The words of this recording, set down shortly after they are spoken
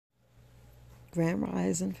Grand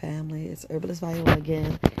Rising family, it's Herbalist Viola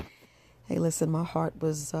again. Hey, listen, my heart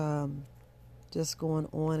was just going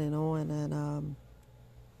on and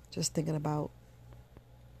just thinking about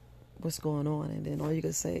what's going on. And then all you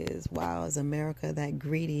can say is, wow, is America that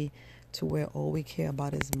greedy to where all we care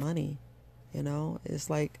about is money? You know, it's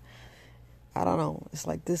like, I don't know. It's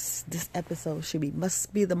like this episode should be,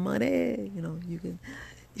 must be the money. You know, you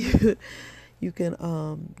can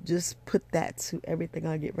just put that to everything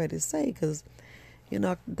I get ready to say. Because, you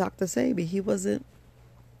know, Dr. Sebi, he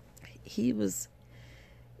was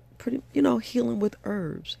pretty, healing with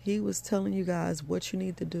herbs. He was telling you guys what you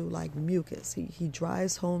need to do, like mucus. He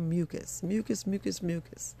drives home mucus. And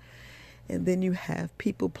then you have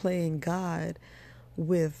people playing God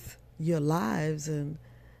with your lives and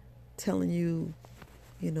telling you,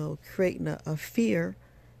 creating a fear.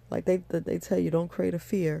 Like they tell you, don't create a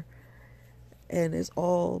fear. And it's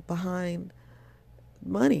all behind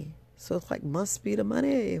money. So it's like, must be the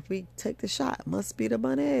money. If we take the shot, must be the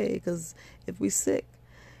money. Because if we sick,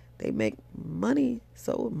 they make money,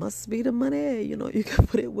 so it must be the money. You can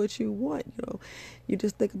put it what you want. You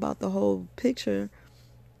just think about the whole picture.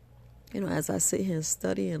 As I sit here and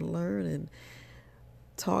study and learn and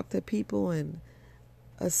talk to people and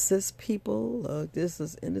assist people. This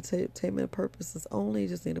is entertainment purposes only.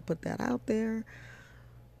 Just need to put that out there.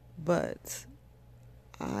 But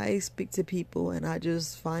I speak to people and I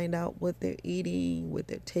just find out what they're eating, what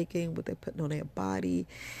they're taking, what they're putting on their body.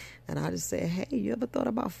 And I just say, hey, you ever thought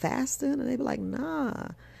about fasting? And they be like, nah.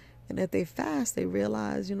 And if they fast, they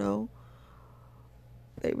realize,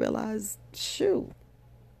 shoot,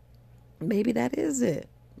 maybe that is it.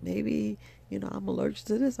 Maybe, I'm allergic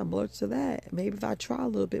to this, I'm allergic to that. Maybe if I try a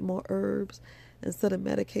little bit more herbs instead of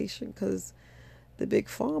medication, because the big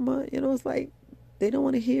pharma, it's like they don't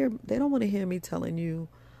want to hear me telling you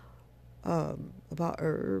about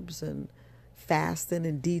herbs and fasting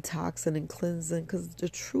and detoxing and cleansing, because the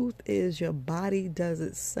truth is your body does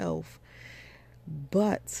itself,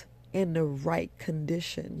 but in the right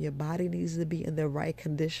condition. Your body needs to be in the right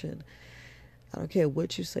condition. I don't care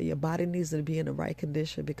what you say, your body needs to be in the right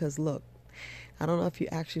condition. Because look, I don't know if you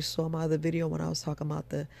actually saw my other video when I was talking about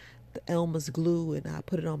the Elmer's glue, and I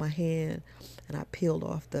put it on my hand and I peeled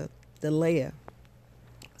off the layer.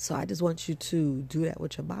 So I just want you to do that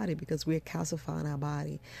with your body, because we're calcifying our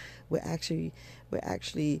body. We're actually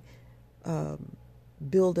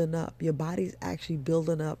building up. Your body's actually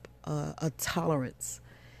building up a tolerance.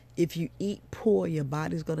 If you eat poor, your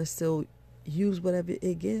body's going to still use whatever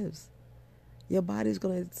it gives. Your body's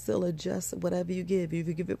going to still adjust whatever you give. If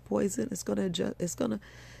you give it poison, it's going to adjust. It's going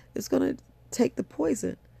to take the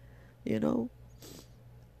poison. Your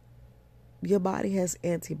body has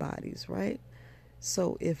antibodies, right?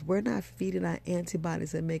 So if we're not feeding our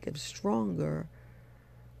antibodies and make them stronger,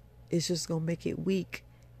 it's just going to make it weak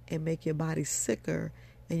and make your body sicker.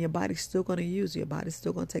 And your body's still going to use it. Your body's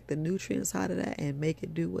still going to take the nutrients out of that and make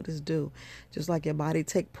it do what it's due. Just like your body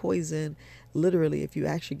take poison, literally, if you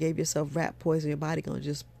actually gave yourself rat poison, your body going to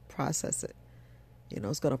just process it.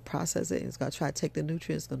 It's going to process it. And it's going to try to take the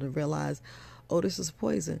nutrients. It's going to realize, oh, this is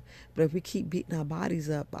poison. But if we keep beating our bodies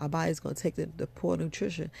up, our body's going to take the poor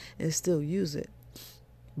nutrition and still use it.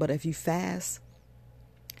 But if you fast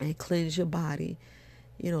and cleanse your body,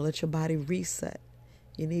 let your body reset.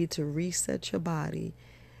 You need to reset your body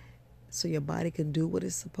so your body can do what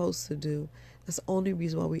it's supposed to do. That's the only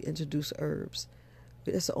reason why we introduce herbs.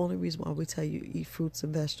 That's the only reason why we tell you eat fruits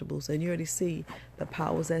and vegetables. And you already see the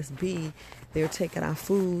powers that be. They're taking our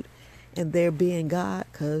food and they're being God,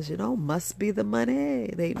 because, must be the money.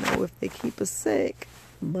 They know if they keep us sick,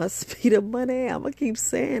 must be the money. I'm going to keep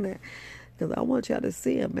saying it, because I want y'all to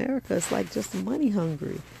see America is like just money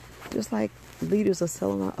hungry. Just like leaders are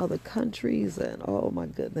selling out other countries, and oh my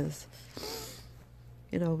goodness.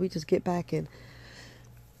 We just get back and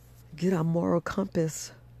get our moral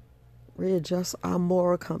compass, readjust our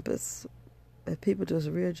moral compass. If people just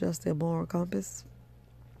readjust their moral compass,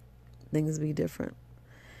 things be different.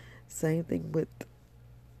 Same thing with,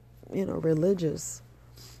 religious.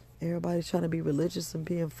 Everybody's trying to be religious and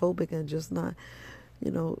being phobic and just not,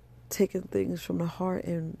 taking things from the heart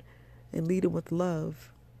and leading with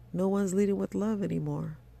love. No one's leading with love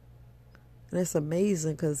anymore. And it's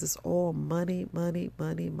amazing, because it's all money.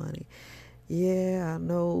 Yeah, I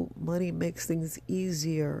know money makes things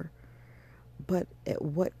easier, but at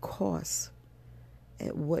what cost?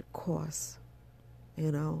 At what cost?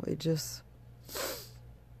 It just,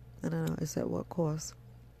 I don't know, it's at what cost?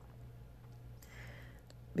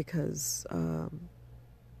 Because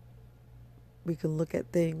we can look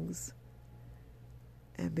at things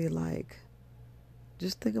and be like,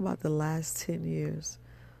 just think about the last 10 years.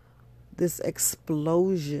 this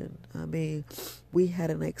explosion. I mean, we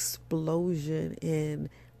had an explosion in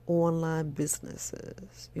online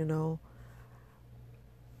businesses,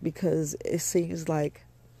 because it seems like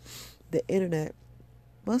the internet,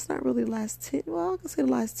 well, it's not really last 10, well, I can say the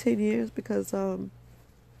last 10 years because, the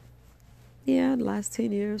last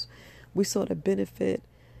 10 years, we saw the benefit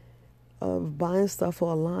of buying stuff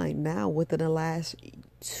online. Now, within the last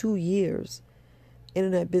 2 years,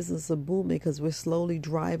 internet business is booming because we're slowly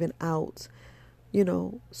driving out,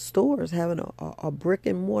 stores, having a brick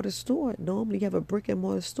and mortar store. Normally, you have a brick and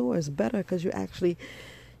mortar store. It's better because you're actually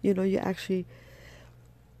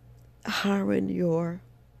hiring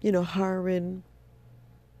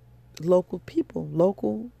local people,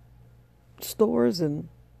 local stores, and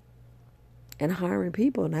hiring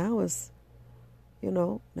people. Now it's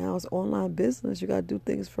online business. You got to do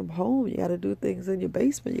things from home. You got to do things in your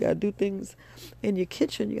basement. You got to do things in your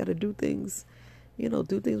kitchen. You got to do things,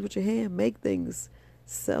 do things with your hand, make things,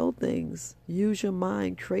 sell things, use your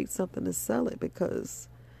mind, create something to sell it, because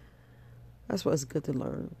that's why it's good to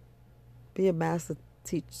learn. Be a master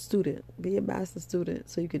student. Be a master student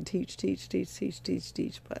so you can teach.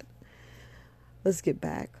 But let's get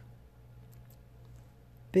back.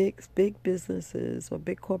 Big businesses or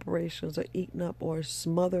big corporations are eating up or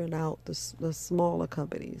smothering out the smaller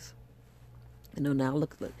companies. Now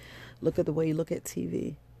look at the way you look at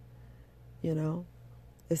TV.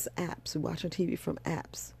 It's apps. We're watching TV from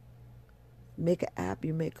apps. Make an app,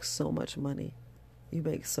 you make so much money.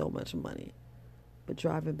 But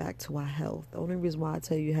driving back to our health, the only reason why I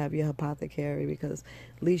tell you have your apothecary, because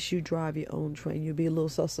at least you drive your own train. You'll be a little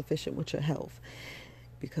self-sufficient with your health,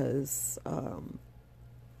 because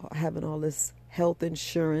having all this health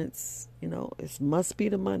insurance, it must be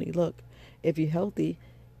the money. Look, if you're healthy,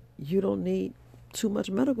 you don't need too much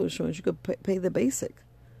medical insurance. You could pay the basic,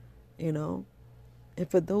 And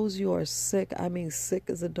for those of you who are sick, I mean sick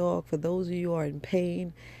as a dog, for those of you who are in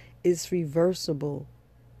pain, it's reversible.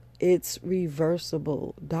 It's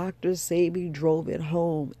reversible. Dr. Sebi drove it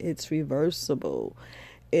home. It's reversible.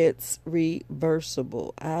 It's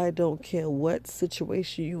reversible. I don't care what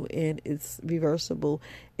situation you're in. It's reversible.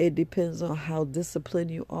 It depends on how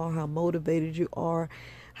disciplined you are, how motivated you are,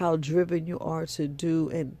 how driven you are to do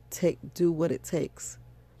what it takes.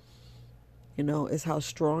 It's how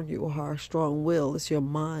strong you are, strong will. It's your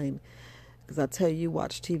mind. Because I tell you,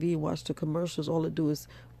 watch TV, watch the commercials. All it do is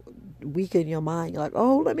weaken your mind. You're like,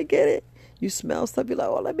 oh, let me get it. You smell stuff, you're like,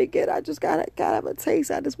 oh, let me get it. I just gotta have a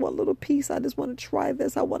taste. I just want a little piece. I just want to try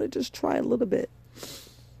this. I want to just try a little bit.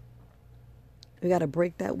 We gotta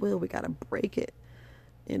break that will. We gotta break it.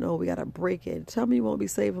 We gotta break it. Tell me you won't be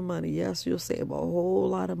saving money. Yes, you'll save a whole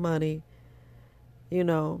lot of money.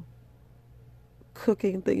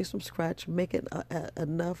 Cooking things from scratch, making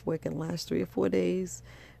enough where it can last 3 or 4 days.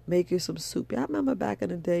 Make you some soup. I remember back in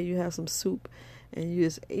the day, you have some soup and you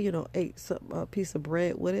just, ate a piece of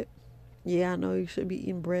bread with it. Yeah, I know you shouldn't be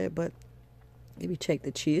eating bread, but if you check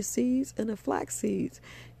the chia seeds and the flax seeds,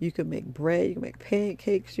 you can make bread, you can make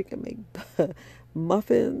pancakes, you can make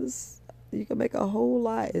muffins, you can make a whole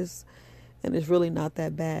lot. And it's really not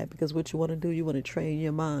that bad, because what you want to do, you want to train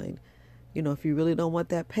your mind. If you really don't want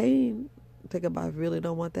that pain, think about if you really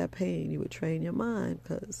don't want that pain, you would train your mind,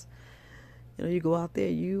 because, you go out there,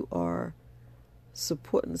 you are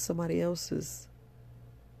supporting somebody else's,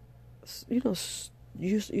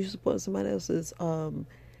 you support somebody else's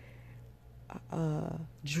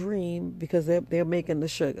dream, because they're making the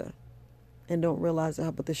sugar and don't realize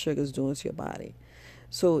how what the sugar is doing to your body.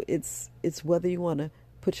 So it's whether you want to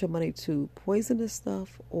put your money to poisonous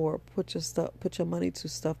stuff or put your money to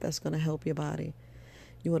stuff that's going to help your body.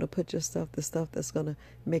 You want to put the stuff that's going to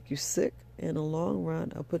make you sick in the long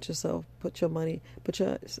run, or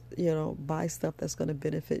buy stuff that's going to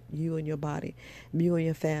benefit you and your body, you and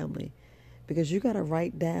your family. Because you got to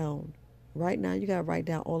write down, right now, you got to write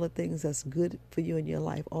down all the things that's good for you in your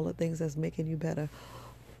life, all the things that's making you better, as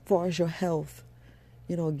far as your health.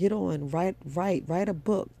 Get on, write a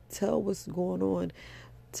book, tell what's going on,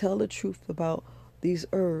 tell the truth about these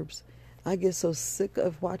herbs. I get so sick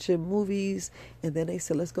of watching movies, and then they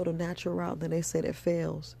say, let's go the natural route, and then they say that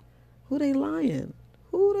fails. Who they lying?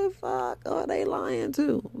 Who the fuck are they lying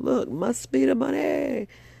to? Look, must be the money.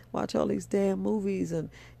 Watch all these damn movies, and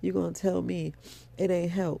you're going to tell me it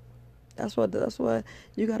ain't help. That's why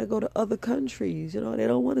you got to go to other countries. They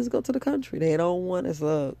don't want us to go to the country. They don't want us,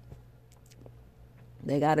 look.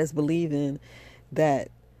 They got us believing that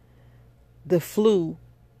the flu,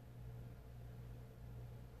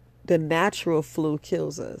 the natural flu,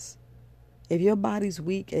 kills us. If your body's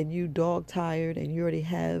weak and you dog tired and you already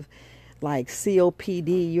have like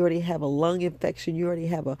COPD, you already have a lung infection, you already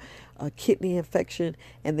have a kidney infection,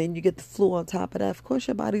 and then you get the flu on top of that. Of course,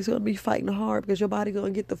 your body's going to be fighting hard because your body's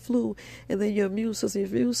going to get the flu, and then your immune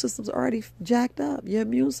system's already jacked up. Your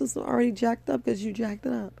immune system already jacked up because you jacked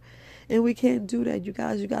it up. And we can't do that, you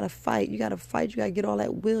guys. You got to fight. You got to fight. You got to get all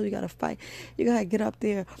that will. You got to fight. You got to get up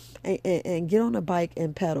there and get on a bike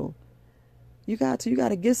and pedal. You got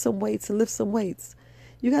to get some weights and lift some weights.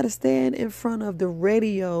 You got to stand in front of the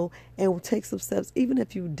radio and take some steps, even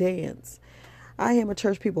if you dance. I hear my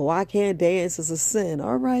church people, well, I can't dance. It's a sin.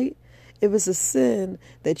 All right. If it's a sin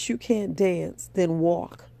that you can't dance, then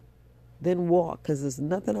walk. Then walk, because there's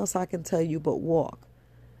nothing else I can tell you but walk.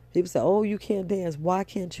 People say, oh, you can't dance. Why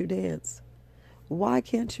can't you dance? Why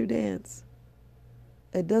can't you dance?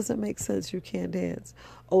 It doesn't make sense you can't dance.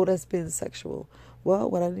 Oh, that's being sexual.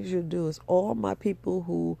 Well, what I need you to do is all my people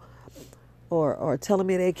who are telling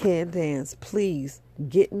me they can't dance, please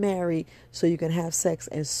get married so you can have sex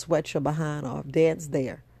and sweat your behind off. Dance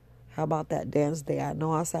there. How about that? Dance there. I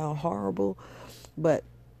know I sound horrible, but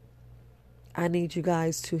I need you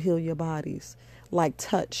guys to heal your bodies. Like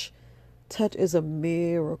touch. Touch is a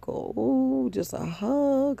miracle. Ooh, just a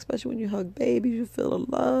hug, especially when you hug babies, you feel the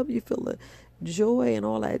love, you feel the joy and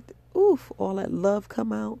all that, all that love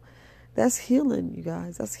come out. That's healing, you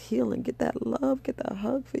guys. That's healing. Get that love, get that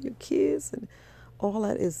hug for your kids, and all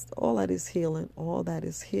that is healing. All that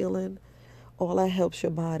is healing. All that helps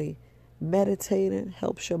your body. Meditating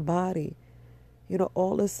helps your body. You know,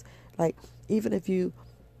 all this, like, even if you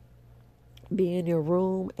be in your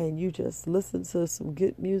room and you just listen to some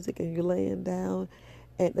good music and you're laying down,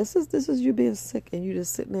 and this is you being sick and you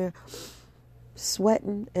just sitting there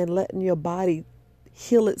sweating and letting your body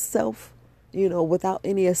heal itself, you know, without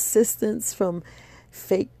any assistance from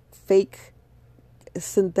fake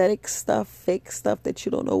synthetic stuff, fake stuff that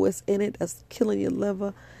you don't know what's in it that's killing your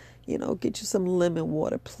liver. You know, get you some lemon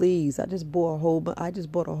water, please. I just bought a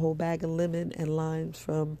whole bag of lemon and limes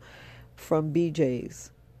from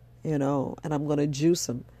BJ's. You know, and I'm going to juice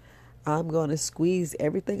them. I'm going to squeeze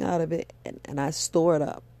everything out of it, and I store it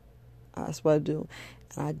up. That's what I do.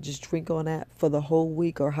 And I just drink on that for the whole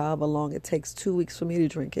week or however long it takes, 2 weeks for me to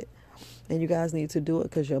drink it. And you guys need to do it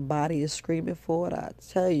because your body is screaming for it. I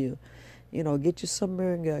tell you, you know, get you some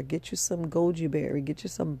moringa, get you some goji berry, get you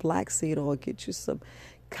some black seed oil, get you some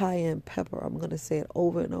cayenne pepper. I'm going to say it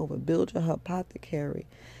over and over. Build your apothecary,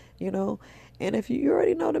 you know. And if you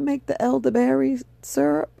already know to make the elderberry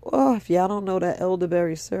syrup, if y'all don't know that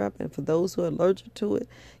elderberry syrup, and for those who are allergic to it,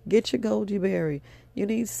 get your goji berry. You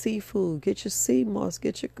need seafood. Get your sea moss.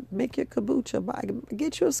 Make your kombucha.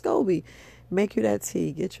 Get you a SCOBY. Make you that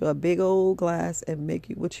tea. Get you a big old glass and make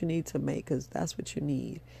you what you need to make, because that's what you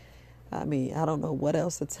need. I mean, I don't know what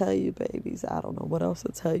else to tell you, babies. I don't know what else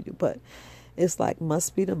to tell you, but it's like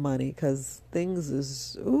must be the money, because things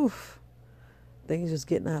just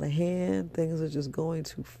getting out of hand. Things are just going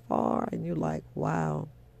too far. And you're like, wow,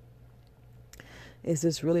 is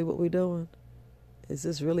this really what we're doing? Is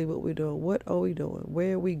this really what we're doing? What are we doing?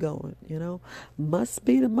 Where are we going? You know, must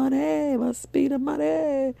be the money. Must be the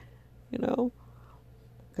money. You know,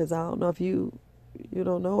 because I don't know if you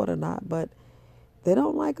don't know it or not, but they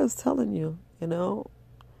don't like us telling you, you know.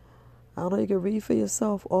 I don't know, you can read for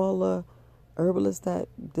yourself all the herbalists that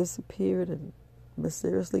disappeared and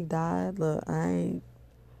mysteriously died. Look,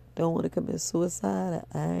 don't want to commit suicide.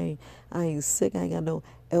 I ain't sick. I ain't got no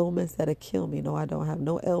ailments that'll kill me. No, I don't have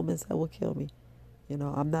no ailments that will kill me. You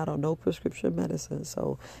know, I'm not on no prescription medicine.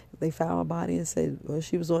 So if they found my body and said, well,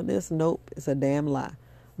 she was on this, nope, it's a damn lie.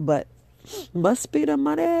 But must be the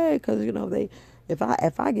money, because you know if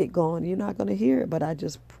I get going, you're not going to hear it. But I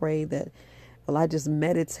just pray that, I just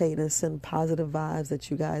meditate and send positive vibes that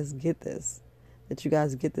you guys get this. That you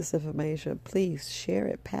guys get this information. Please share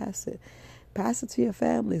it, pass it to your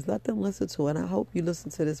families. Let them listen to it. And I hope you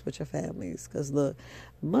listen to this with your families, because look,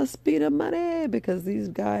 must be the money, because these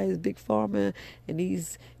guys, Big Pharma, and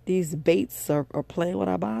these baits are playing with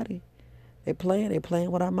our body. They're playing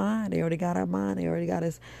with our mind. They already got our mind. They already got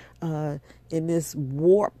us in this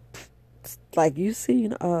warp. Like, you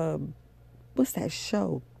seen what's that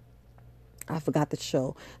show? I forgot the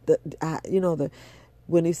show.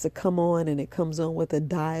 When it used to come on, and it comes on with a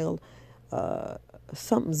dial,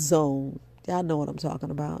 something zone. Y'all know what I'm talking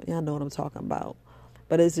about.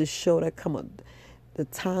 But it's this show that come on, the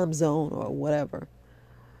time zone or whatever.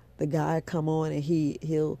 The guy come on and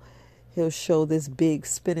he'll show this big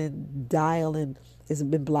spinning dial, and it's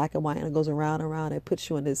been black and white, and it goes around and around. It puts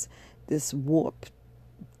you in this warp,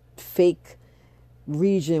 fake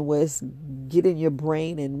region where it's getting your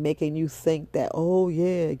brain and making you think that, oh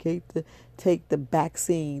yeah, take the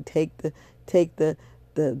vaccine, take the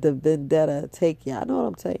the vendetta. Take, yeah, I know what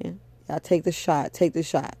I'm saying. I take the shot. Take the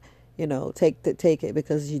shot. You know, take it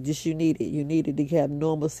because you need it. You need it to have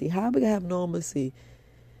normalcy. How are we gonna have normalcy?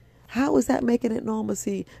 How is that making it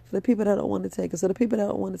normalcy for the people that don't want to take it? So the people that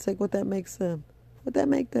don't want to take, what that makes them? What that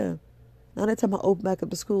make them? Now they're talking about open back up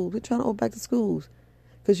the schools. We're trying to open back the schools.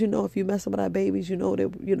 Because you know if you mess up with our babies, you know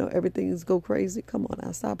that everything is go crazy. Come on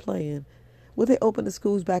now, stop playing. Will they open the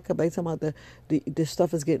schools back up? They talking about the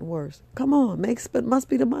stuff is getting worse. Come on, must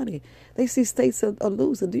be the money. They see states are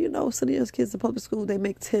losing. Do you know sending your kids to public school, they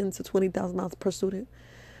make $10,000 to $20,000 per student?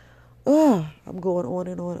 Ugh, I'm going on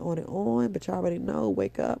and on and on and on, but y'all already know.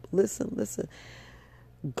 Wake up, listen.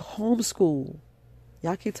 Homeschool.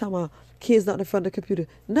 Y'all keep talking about kids not in front of the computer.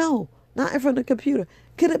 No, not in front of the computer.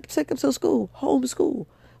 Take them to school. Homeschool.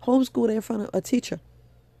 Homeschool, they in front of a teacher.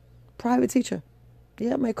 Private teacher.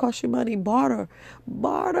 Yeah, it may cost you money. Barter,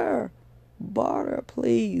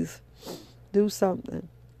 please. Do something.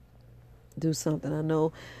 I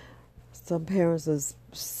know some parents is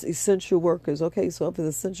essential workers. Okay, so if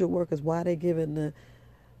it's essential workers, why are they giving the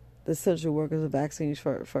essential workers the vaccines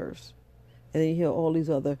first? And then you hear all these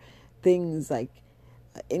other things like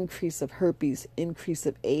increase of herpes, increase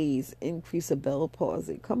of AIDS, increase of Bell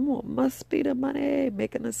palsy. Come on, must be the money.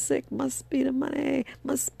 Making us sick, must be the money.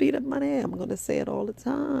 Must be the money. I'm going to say it all the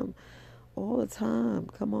time. All the time.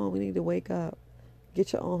 Come on, we need to wake up.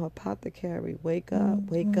 Get your own apothecary. Wake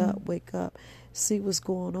up, wake up, wake up. See what's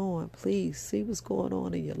going on, please. See what's going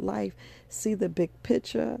on in your life. See the big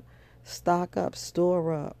picture. Stock up,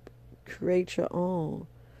 store up. Create your own.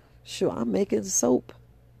 Sure, I'm making soap.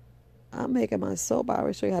 I'm making my soap. I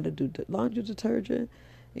already show you how to do laundry detergent.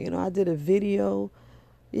 I did a video.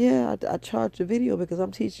 Yeah, I charged a video because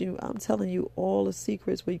I'm telling you all the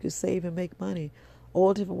secrets where you can save and make money.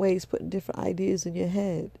 All different ways, putting different ideas in your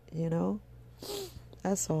head,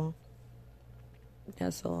 That's all.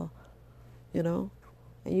 And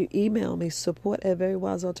you email me,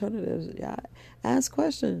 support@verywisealternatives. Yeah, ask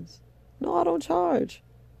questions. No, I don't charge.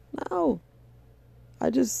 No. I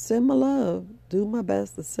just send my love. Do my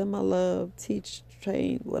best to send my love, teach,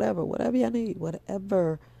 train, whatever y'all need,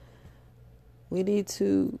 whatever. We need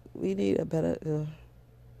a better,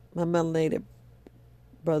 my melanated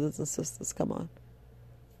brothers and sisters, come on.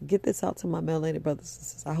 Get this out to my melanated brothers and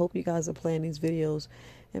sisters. I hope you guys are playing these videos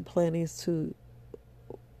and playing these to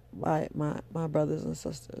my brothers and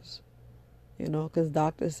sisters. Because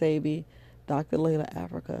Dr. Sebi, Dr. Layla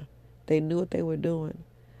Africa, they knew what they were doing.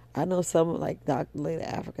 I know some like Dr. Layla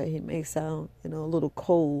Africa, he may sound, a little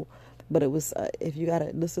cold, but it was, if you got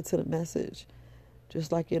to listen to the message,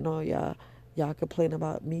 just like, y'all complain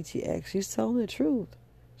about Michi X, she's telling the truth.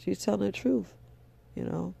 She's telling the truth,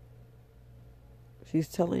 She's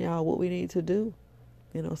telling y'all what we need to do.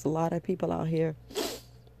 It's a lot of people out here.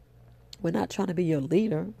 We're not trying to be your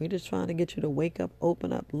leader. We're just trying to get you to wake up,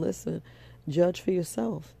 open up, listen, judge for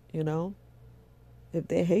yourself, If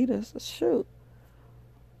they hate us, shoot.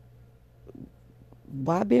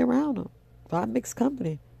 Why be around them? Why mix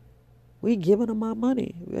company? We giving them our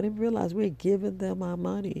money. We didn't realize we're giving them our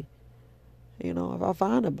money. If I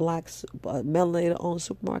find a black melanated-owned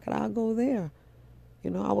supermarket, I'll go there.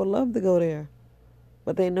 I would love to go there.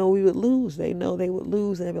 But they know we would lose. They know they would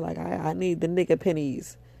lose. And they'd be like, I need the nigga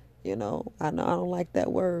pennies. I know I don't like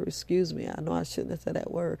that word. Excuse me. I know I shouldn't have said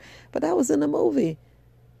that word. But that was in the movie.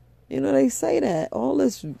 They say that. All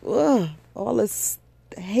this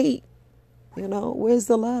hate. Where's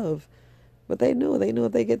the love? But they knew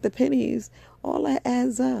if they get the pennies, all that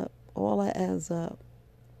adds up. You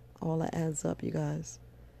guys.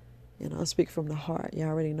 I speak from the heart. You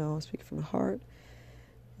already know I speak from the heart.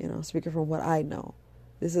 Speaking from what I know.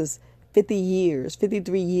 This is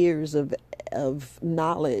 53 years of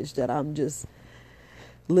knowledge that I'm just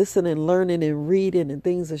listening, learning, and reading, and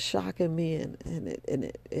things are shocking me, and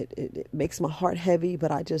it makes my heart heavy,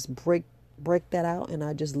 but I just break that out, and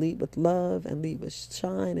I just lead with love and lead with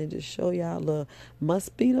shine and just show y'all love.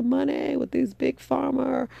 Must be the money with these big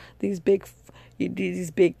pharma, these big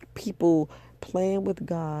people playing with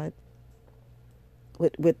God,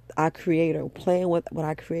 with our Creator, playing with what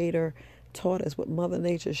our Creator taught us, what Mother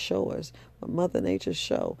Nature showed us, what Mother Nature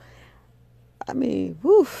show. I mean,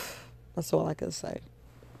 whew, that's all I can say.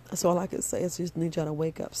 That's all I can say. Is just need y'all to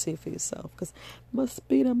wake up, see for yourself, because must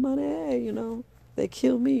be the money, They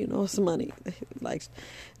kill me, it's money.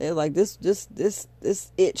 They're like this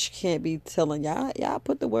itch can't be telling y'all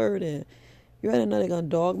put the word in. You already know they're gonna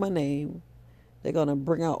dog my name. They're gonna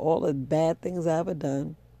bring out all the bad things I ever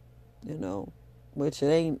done, which it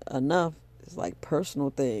ain't enough. It's like personal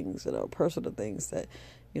things, personal things that,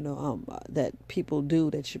 that people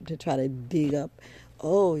do to try to dig up.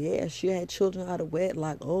 Oh yeah, she had children out of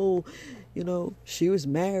wedlock. Oh, she was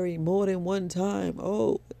married more than one time.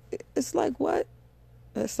 Oh, it's like what?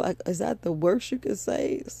 It's like, is that the worst you could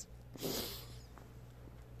say?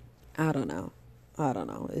 I don't know. I don't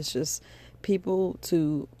know. It's just people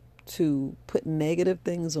to put negative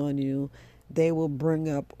things on you. They will bring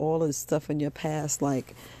up all this stuff in your past,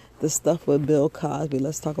 like the stuff with Bill Cosby.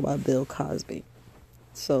 Let's talk about Bill Cosby.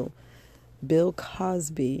 So, Bill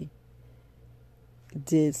Cosby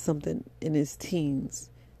did something in his teens.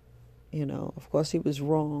 Of course, he was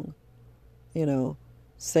wrong.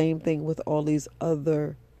 Same thing with all these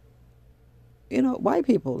other, white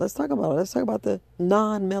people. Let's talk about it. Let's talk about the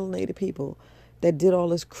non-melanated people that did all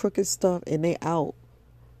this crooked stuff and they out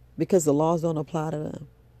because the laws don't apply to them.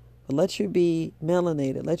 But let you be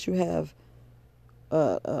melanated. Let you have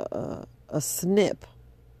a snip.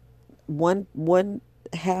 One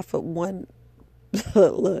half of one.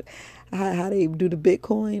 Look, how they do the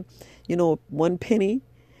Bitcoin. 1 penny.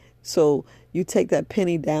 So you take that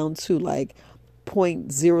penny down to like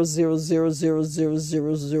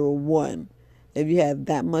 0.00000001. If you have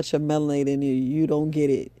that much of melanated in you, you don't get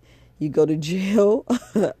it. You go to jail.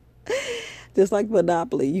 Just like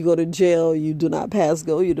Monopoly. You go to jail, you do not pass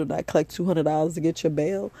go, you do not collect $200 to get your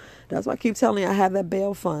bail. That's why I keep telling you, I have that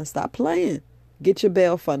bail fund. Stop playing. Get your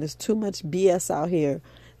bail fund. There's too much BS out here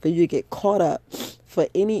for you to get caught up for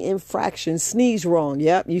any infraction. Sneeze wrong.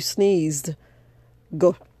 Yep, you sneezed.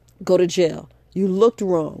 Go to jail. You looked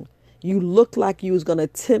wrong. You looked like you was going to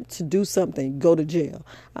attempt to do something. Go to jail.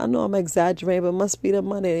 I know I'm exaggerating, but it must be the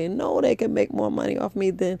money. They know they can make more money off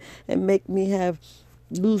me than and make me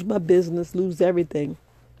lose my business, lose everything,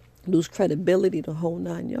 lose credibility, the whole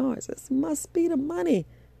 9 yards. It must be the money.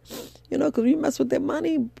 Because you mess with their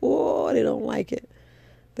money, boy, they don't like it.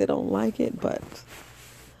 They don't like it, but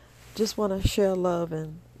just want to share love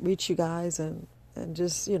and reach you guys and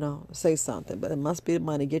just, say something. But it must be the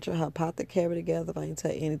money. Get your apothecary together. If I can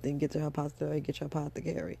tell you anything, get your apothecary, get your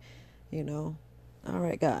apothecary, All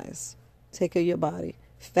right, guys. Take care of your body.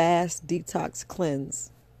 Fast, detox,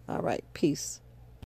 cleanse. All right, peace.